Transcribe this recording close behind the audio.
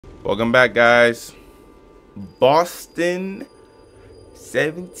Welcome back, guys. Boston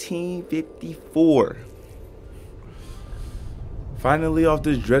 1754. Finally off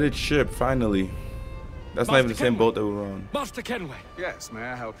this dreaded ship, finally. That's not even the same boat that we were on. Master Kenway. Yes, may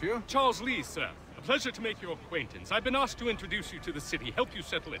I help you? Charles Lee, sir. A pleasure to make your acquaintance. I've been asked to introduce you to the city, help you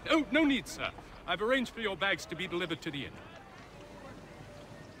settle in. Oh, no need, sir. I've arranged for your bags to be delivered to the inn.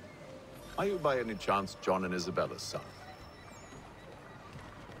 Are you by any chance John and Isabella's son?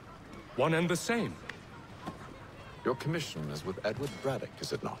 One and the same. Your commission is with Edward Braddock,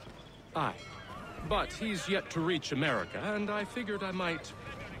 is it not? Aye. But he's yet to reach America, and I figured I might...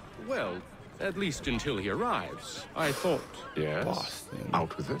 Well, at least until he arrives. I thought... Yes. Boston.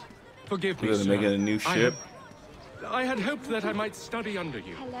 Out with it. Forgive me, We're sir. making a new ship. I had hoped that I might study under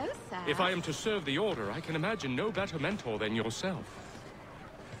you. Hello, sir. If I am to serve the order, I can imagine no better mentor than yourself.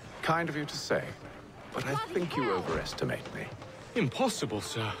 Kind of you to say, but I think you overestimate me. Impossible,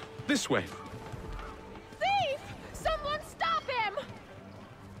 sir. This way. Thief! Someone stop him!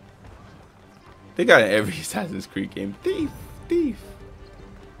 They got it in every Assassin's Creed game. Thief, thief.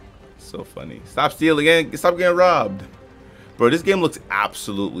 So funny. Stop stealing. Stop getting robbed. Bro, this game looks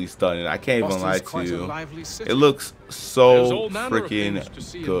absolutely stunning. I can't even lie to you. It looks so freaking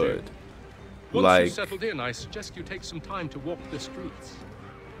good. Once you've settled in, I suggest you take some time to walk the streets.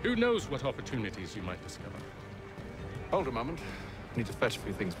 Who knows what opportunities you might discover. Hold a moment. I need to fetch a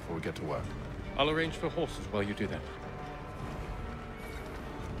few things before we get to work. I'll arrange for horses while you do that.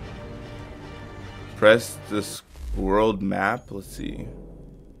 Press this world map. Let's see.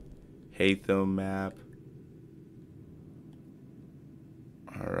 Hatham map.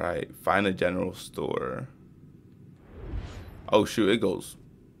 Alright. Find a general store. Oh shoot, it goes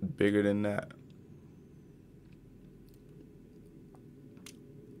bigger than that.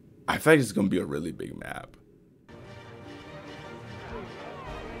 I feel like it's gonna be a really big map.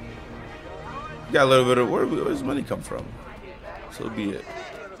 Got a little bit of where does money come from? So be it.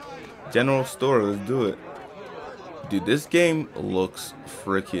 General store, let's do it. Dude, this game looks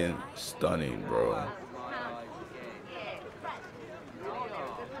freaking stunning, bro.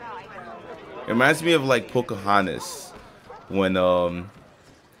 It reminds me of like Pocahontas when I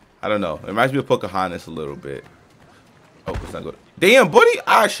don't know. It reminds me of Pocahontas a little bit. Oh, it's not good. Damn, buddy,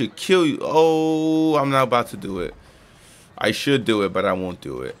 I should kill you. Oh, I'm not about to do it. I should do it, but I won't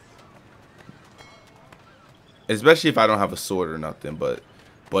do it. Especially if I don't have a sword or nothing. But,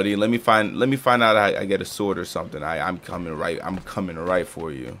 buddy, let me find out how I get a sword or something. I'm coming right. I'm coming right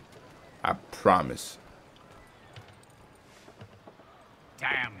for you. I promise.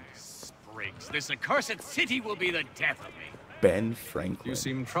 Damn sprigs! This accursed city will be the death of me. Ben Franklin. You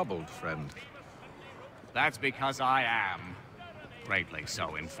seem troubled, friend. That's because I am. Greatly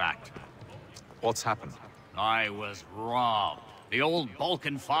so, in fact. What's happened? I was robbed. The old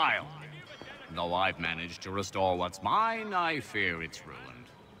Balkan file. Though I've managed to restore what's mine, I fear it's ruined.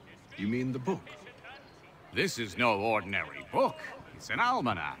 You mean the book? This is no ordinary book. It's an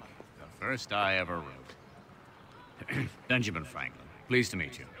almanac. The first I ever wrote. Benjamin Franklin. Pleased to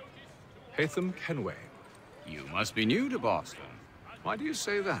meet you. Hatham Kenway. You must be new to Boston. Why do you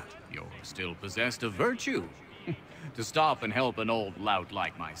say that? You're still possessed of virtue. To stop and help an old lout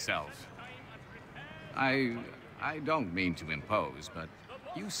like myself. I don't mean to impose, but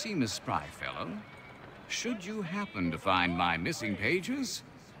you seem a spry fellow. Should you happen to find my missing pages,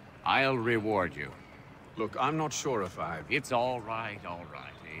 I'll reward you. Look, I'm not sure if I've... It's all right, all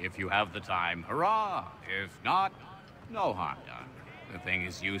right. If you have the time, hurrah! If not, no harm done. The thing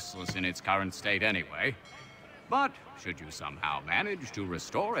is useless in its current state anyway. But should you somehow manage to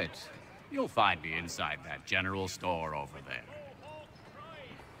restore it, you'll find me inside that general store over there.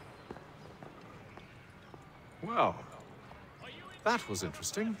 Well, that was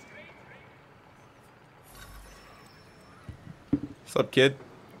interesting. What's up, kid?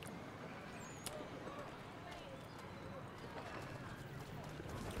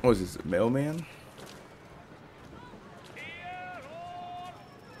 What is this, a mailman?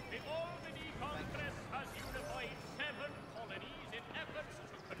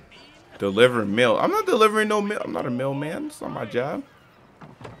 Delivering mail. I'm not delivering no mail. I'm not a mailman. It's not my job.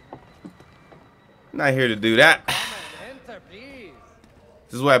 I'm not here to do that.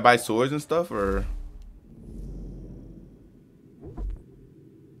 This is why I buy swords and stuff, or?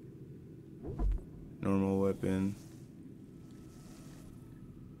 Normal weapon.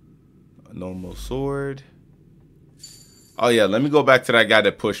 A normal sword. Oh yeah, let me go back to that guy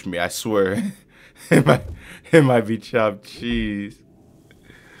that pushed me. I swear. it might be chopped cheese.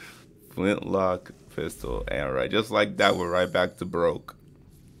 Flintlock pistol. And right, just like that, we're right back to broke.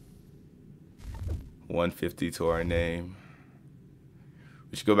 150 to our name.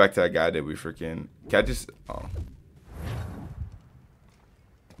 We should go back to that guy that we freaking. Can I just? Oh.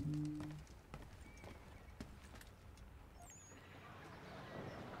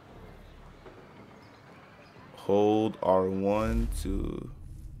 Hold R1 to.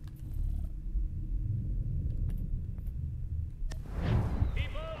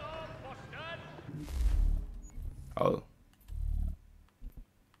 Oh.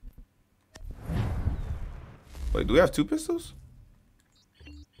 Wait, do we have 2 pistols?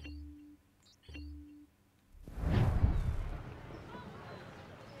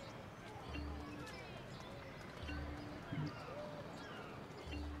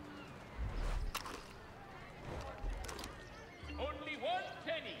 Only 1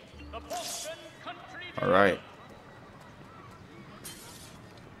 penny. The Boston Country. All right.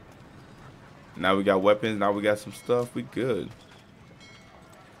 Now we got weapons. Now we got some stuff. We good.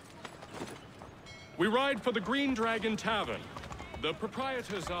 We ride for the Green Dragon Tavern. The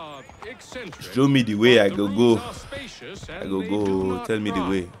proprietors are eccentric. Show me the way. I but go the go. rooms are spacious I and go they do go. not Tell me the cry.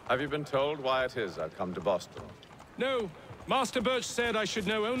 way. Have you been told why it is I've come to Boston? No, Master Birch said I should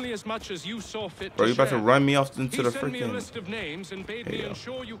know only as much as you saw fit Bro, to you about to share. run me off into He the sent me a freaking. list of names and bade me Hey, yo.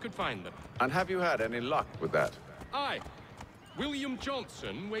 ensure you could find them. And have you had any luck with that? Aye. William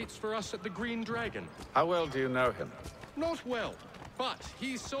Johnson waits for us at the Green Dragon. How well do you know him? Not well, but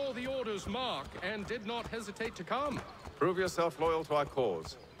he saw the order's mark and did not hesitate to come. Prove yourself loyal to our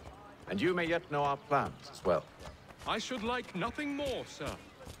cause, and you may yet know our plans as well. I should like nothing more, sir.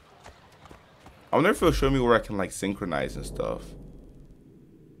 I wonder if he'll show me where I can like synchronize and stuff.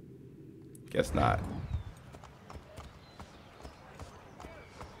 Guess not.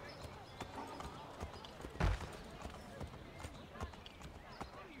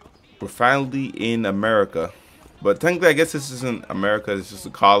 We're finally in America. But technically, I guess this isn't America. It's just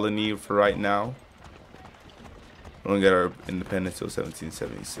a colony for right now. We don't get our independence till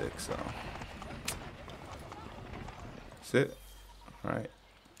 1776, so. That's it. All right.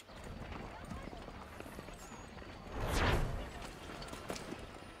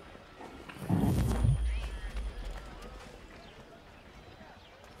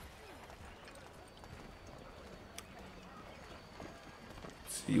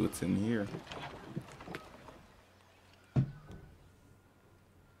 See what's in here.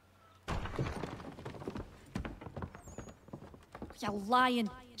 You lying,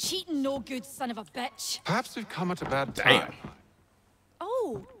 cheating, no good son of a bitch. Perhaps we've come at a bad time. Damn.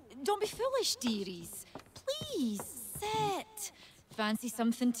 Oh, don't be foolish, dearies. Please, sit. Fancy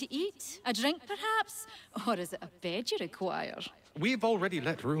something to eat? A drink, perhaps? Or is it a bed you require? We've already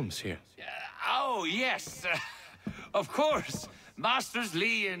let rooms here. Oh, yes. Of course. Masters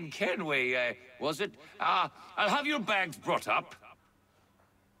Lee and Kenway, was it? I'll have your bags brought up.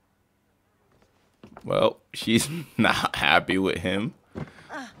 Well, she's not happy with him.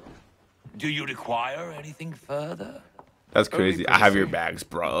 Do you require anything further? That's crazy. I have your privacy. bags,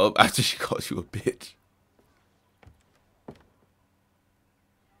 bro. After she calls you a bitch.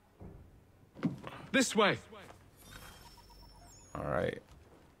 This way. All right.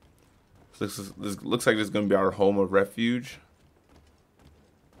 This looks like this is gonna be our home of refuge.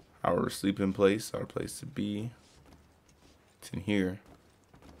 Our sleeping place, our place to be. It's in here.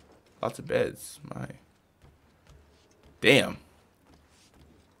 Lots of beds. My. Damn.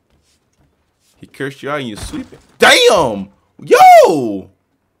 He cursed you out and you sleeping. Damn! Yo!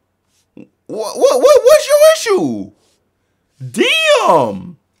 What's your issue?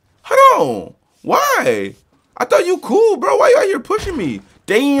 Damn! Hold on. Why? I thought you cool, bro. Why you out here pushing me?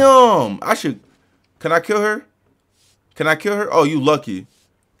 Damn! I should. Can I kill her? Can I kill her? Oh, you lucky.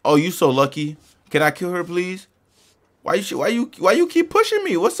 Oh, you so lucky. Can I kill her, please? Why you keep pushing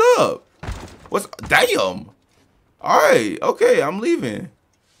me? What's up? Damn. All right. Okay, I'm leaving.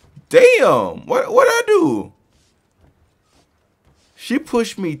 Damn. What I do? She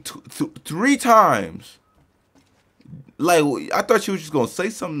pushed me 3 times. Like, I thought she was just gonna say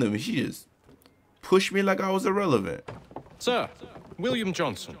something to me. She just pushed me like I was irrelevant. Sir, William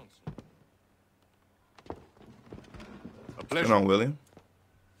Johnson. A What's pleasure. going on, William?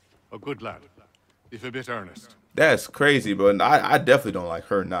 A good lad, if a bit earnest. That's crazy, bro. And I definitely don't like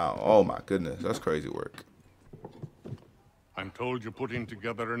her now. Oh my goodness, that's crazy work. I'm told you're putting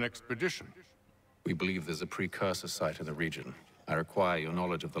together an expedition. We believe there's a precursor site in the region. I require your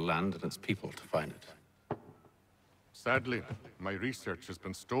knowledge of the land and its people to find it. Sadly, my research has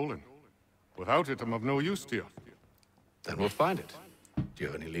been stolen. Without it, I'm of no use to you. Then we'll find it. Do you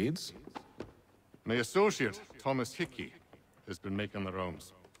have any leads? My associate, Thomas Hickey, has been making the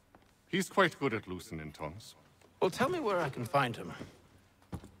rounds. He's quite good at loosening tongues. Well, tell me where I can find him.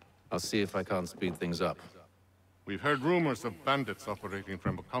 I'll see if I can't speed things up. We've heard rumors of bandits operating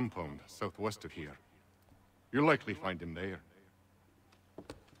from a compound southwest of here. You'll likely find him there.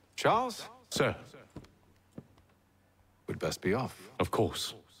 Charles? Sir, We'd best be off. of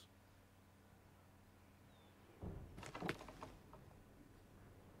course.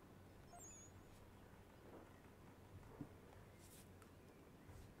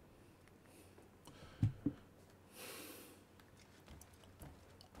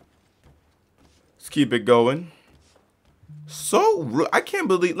 Let's keep it going. I can't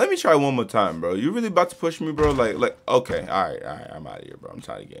believe. Let me try one more time, bro. You really about to push me, bro? Like, okay, all right. I'm out of here, bro. I'm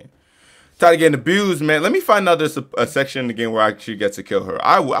tired of getting abused, man. Let me find out there's a section in the game where I actually get to kill her.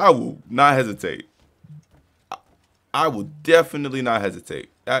 I will not hesitate. I will definitely not hesitate.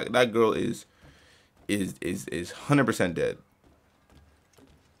 That girl is 100% dead.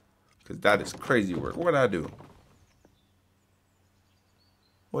 Cause that is crazy work. What did I do?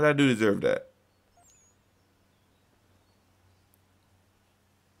 What did I do to deserve that?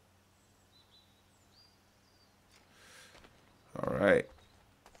 All right.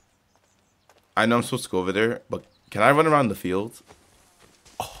 I know I'm supposed to go over there, but can I run around the fields?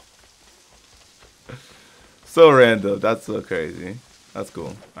 Oh. So random. That's so crazy. That's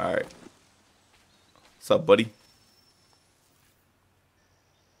cool. All right. What's up, buddy?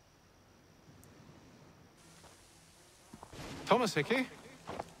 Thomas Hickey?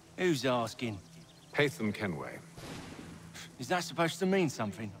 Who's asking? Haytham Kenway. Is that supposed to mean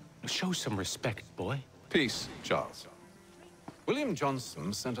something? Show some respect, boy. Peace, Charles. William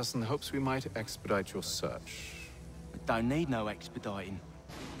Johnson sent us in the hopes we might expedite your search. Don't need no expediting.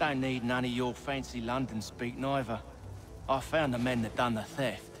 Don't need none of your fancy London speak neither. I found the men that done the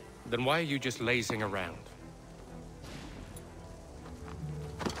theft. Then why are you just lazing around?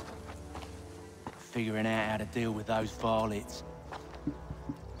 Figuring out how to deal with those varlets.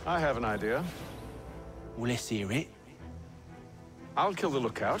 I have an idea. Well, let's hear it. I'll kill the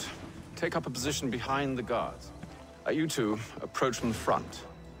lookout, take up a position behind the guards. You two approach from the front.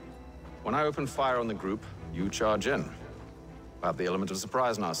 When I open fire on the group, you charge in. We'll have the element of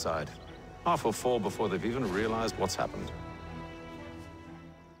surprise on our side. Half will fall before they've even realized what's happened.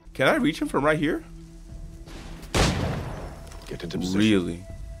 Can I reach him from right here? Get into position. Really?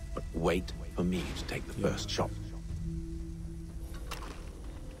 But wait for me to take the first shot.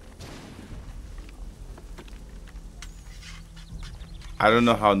 I don't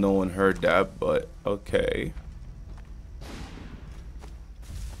know how no one heard that, but okay.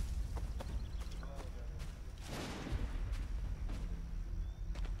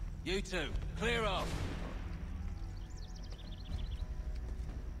 You two, clear off.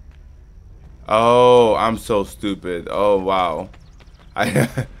 Oh, I'm so stupid. Oh, wow. I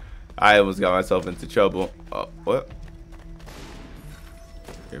almost got myself into trouble. Oh, what?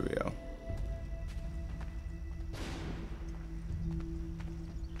 Here we go.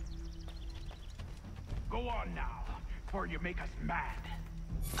 Go on now, before you make us mad.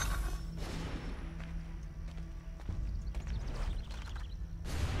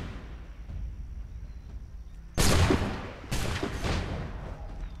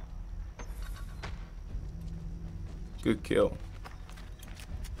 Good kill.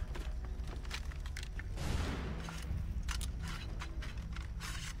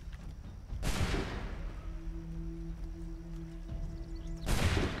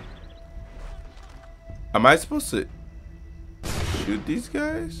 Am I supposed to shoot these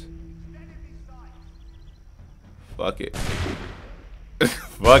guys? Fuck it.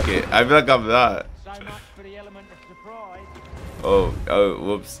 Fuck it. I feel like I'm not. So much for the element of surprise. Oh,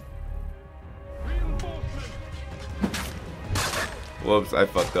 whoops. Whoops, I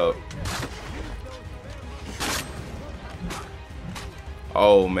fucked up.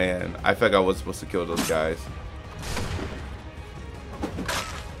 Oh man, I feel like I was supposed to kill those guys.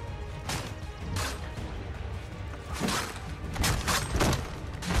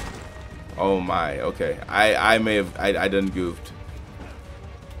 Oh my, okay. I may have, I done goofed.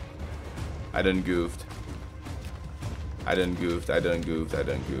 I done goofed.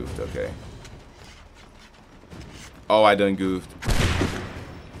 Okay. Oh, I done goofed.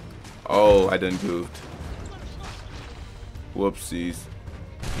 Oh, I done goofed. Whoopsies.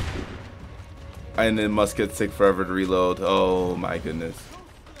 And then muskets take forever to reload. Oh my goodness.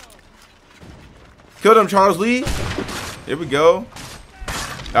 Killed him, Charles Lee. Here we go.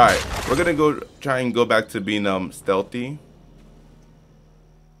 Alright, we're gonna go try and go back to being stealthy.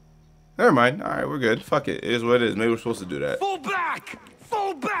 Never mind. Alright, we're good. Fuck it. It is what it is. Maybe we're supposed to do that. Fall back!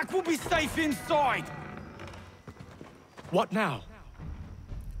 Fall back! We'll be safe inside! What now?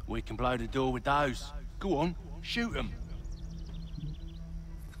 We can blow the door with those. Go on, shoot them.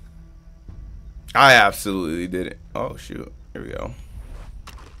 I absolutely didn't. Oh shoot. Here we go.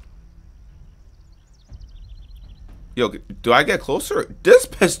 Yo, do I get closer? This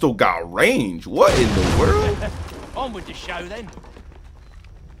pistol got range. What in the world? On with the show then.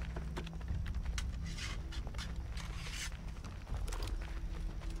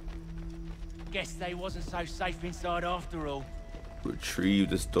 Guess they wasn't so safe inside after all. Retrieve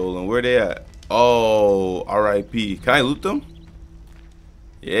the stolen. Where they at? Oh, R.I.P. Can I loot them?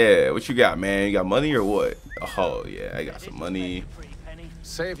 Yeah. What you got, man? You got money or what? Oh yeah, I got some money.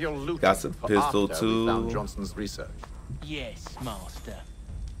 Save your loot. Got some for pistol after we found too. Johnson's research. Yes, master.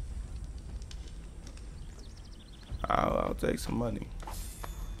 I'll take some money.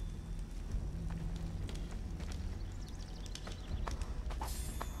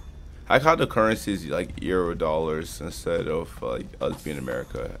 I like how the currency is like euro dollars instead of like us being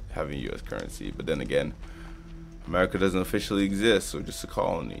America having U.S. currency. But then again, America doesn't officially exist, so just a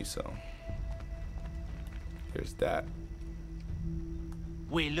colony. So there's that.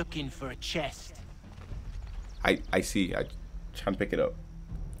 We're looking for a chest. I see. I trying to pick it up.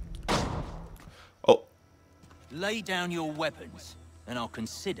 Oh. Lay down your weapons, and I'll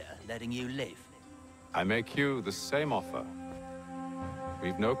consider letting you live. I make you the same offer.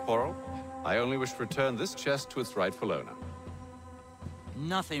 We've no quarrel. I only wish to return this chest to its rightful owner.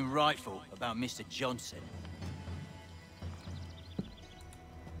 Nothing rightful about Mr. Johnson.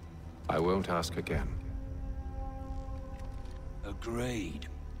 I won't ask again. Agreed.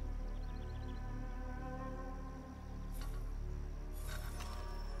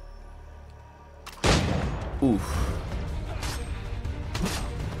 Oof.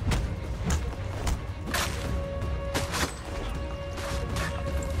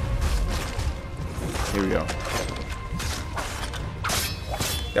 Here we go.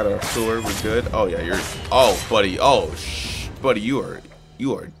 Got our sword. We're good. Oh yeah, you're. Oh, buddy. Oh, buddy, you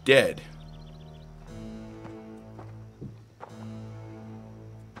are dead.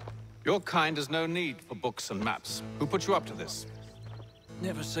 Your kind has no need for books and maps. Who put you up to this?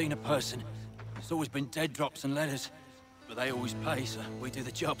 Never seen a person. It's always been dead drops and letters. But they always pay, so we do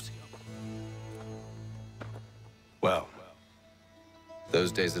the jobs. Well,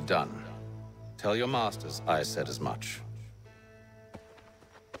 those days are done. Tell your masters I said as much.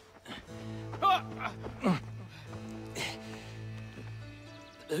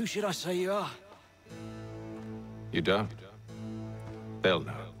 Who should I say you are? You don't? They'll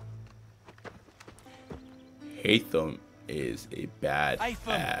know. Hatham is a bad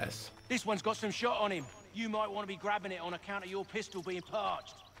Hatham, ass. this one's got some shot on him. You might want to be grabbing it on account of your pistol being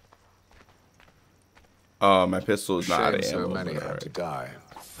parched. My pistol is not out of Shame ammo. so many but had to alright. die.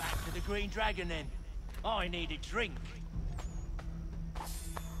 Back to the Green Dragon then. I need a drink.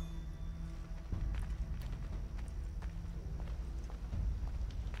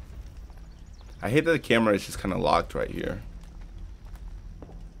 I hate that the camera is just kind of locked right here.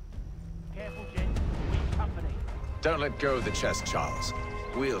 Careful, Jen. We've company. Don't let go of the chest, Charles.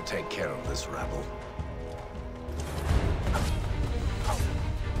 We'll take care of this rabble.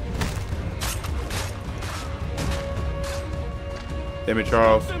 Damn it,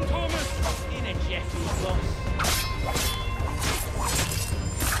 Charles. In a Jeffy, boss.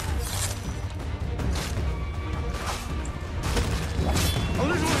 A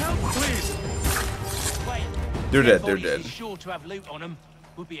little help, please. Wait. They're dead. They're Bodies dead. is sure to have loot on them.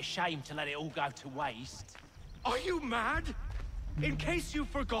 Would be a shame to let it all go to waste. Are you mad? In case you've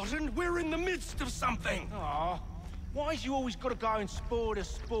forgotten, we're in the midst of something. Aw, why's you always got to go and spoil the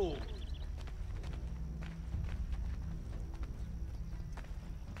sport?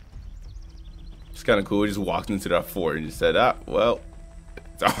 It's kind of cool. We just walked into that fort and just said, ah, well,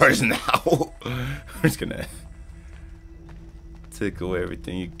 it's ours now. We're just gonna take away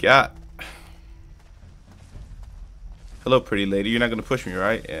everything you got. Hello, pretty lady. You're not gonna push me,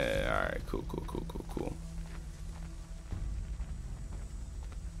 right? Yeah, all right. Cool, cool, cool, cool, cool.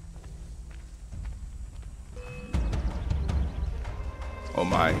 Oh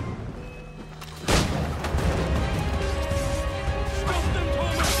my.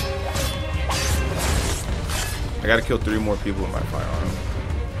 I gotta kill 3 more people with my firearm.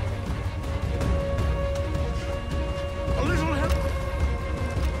 A little help.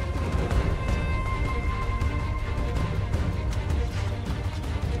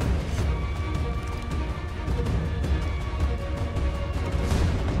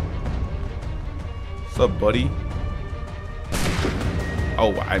 What's up, buddy?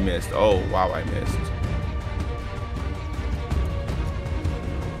 Oh, I missed. Oh, wow, I missed.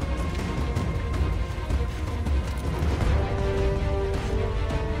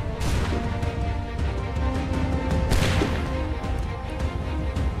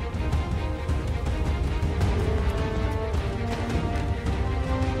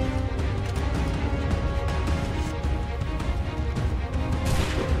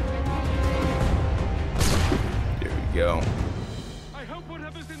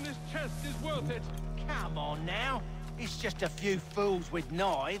 it. Come on now. It's just a few fools with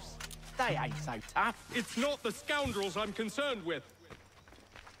knives. They ain't so tough. It's not the scoundrels I'm concerned with.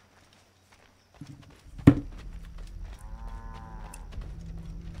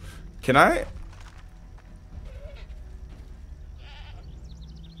 Can I?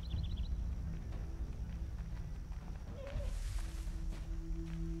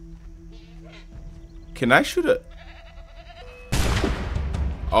 Can I shoot a?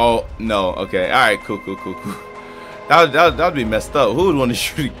 Oh no. Okay. All right. Cool. That'd be messed up. Who would want to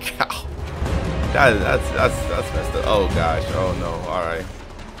shoot a cow? That's messed up. Oh gosh. Oh no. All right.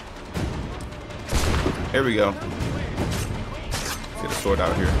 Here we go. Let's get a sword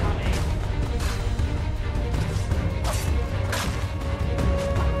out here.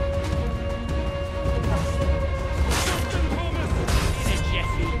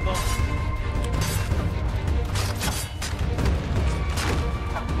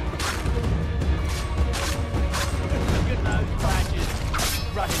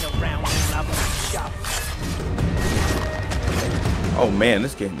 Oh man,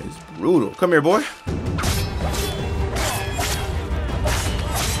 this game is brutal. Come here, boy.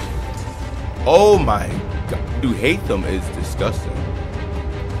 Oh my god. Dude, hate them is disgusting.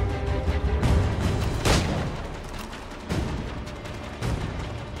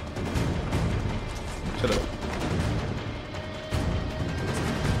 Shut up.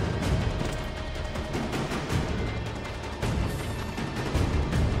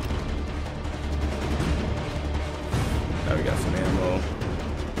 Now we got some ammo.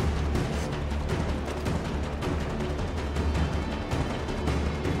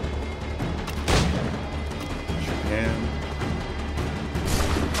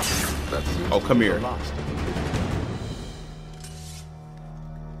 Oh, come here.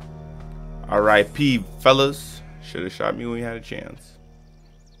 R.I.P. fellas. Should have shot me when we had a chance.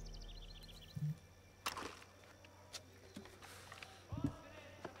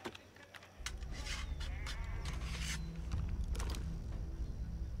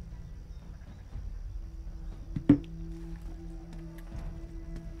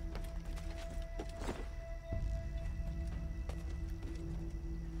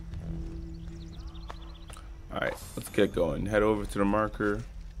 Alright, let's get going. Head over to the marker.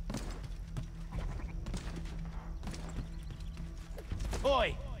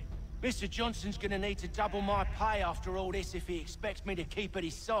 Oi! Mr. Johnson's gonna need to double my pay after all this if he expects me to keep at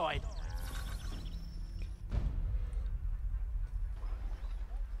his side.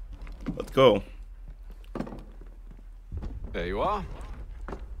 Let's go. There you are.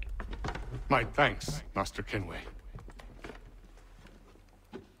 My thanks, Master Kenway.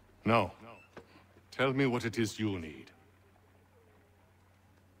 No. Tell me what it is you need.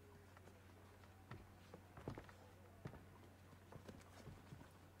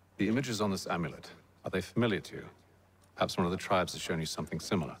 The images on this amulet, are they familiar to you? Perhaps one of the tribes has shown you something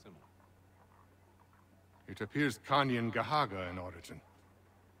similar. It appears Kanyan Gahaga in origin.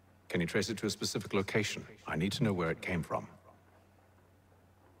 Can you trace it to a specific location? I need to know where it came from.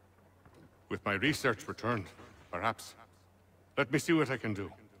 With my research returned, perhaps. Let me see what I can do.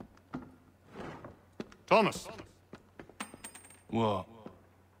 Thomas! What?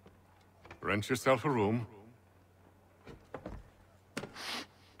 Rent yourself a room.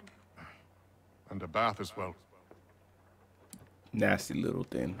 And a bath as well. Nasty little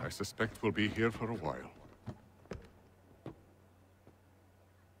thing. I suspect we'll be here for a while.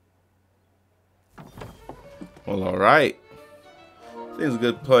 Well, alright. I think it's a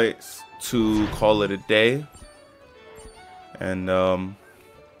good place to call it a day. And,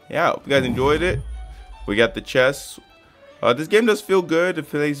 yeah, hope you guys enjoyed it. We got the chest. This game does feel good. It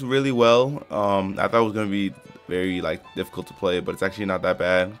plays really well. I thought it was going to be very difficult to play, but it's actually not that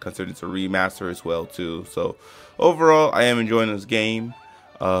bad considering it's a remaster as well too. So overall, I am enjoying this game.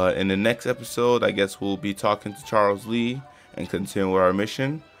 In the next episode, I guess we'll be talking to Charles Lee and continue with our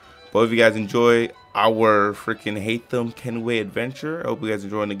mission. But if you guys enjoy our freaking Hatham Kenway adventure, I hope you guys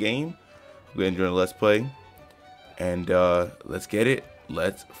enjoying the game. Hope you guys enjoying the Let's Play. And let's get it.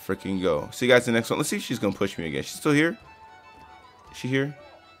 Let's freaking go. See you guys in the next one. Let's see if she's gonna push me again. She's still here? Is she here?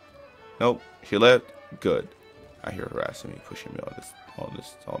 Nope. She left? Good. I hear her harassing me, pushing me all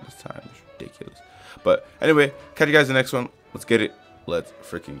this time. It's ridiculous. But anyway, catch you guys in the next one. Let's get it. Let's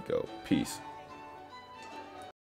freaking go. Peace.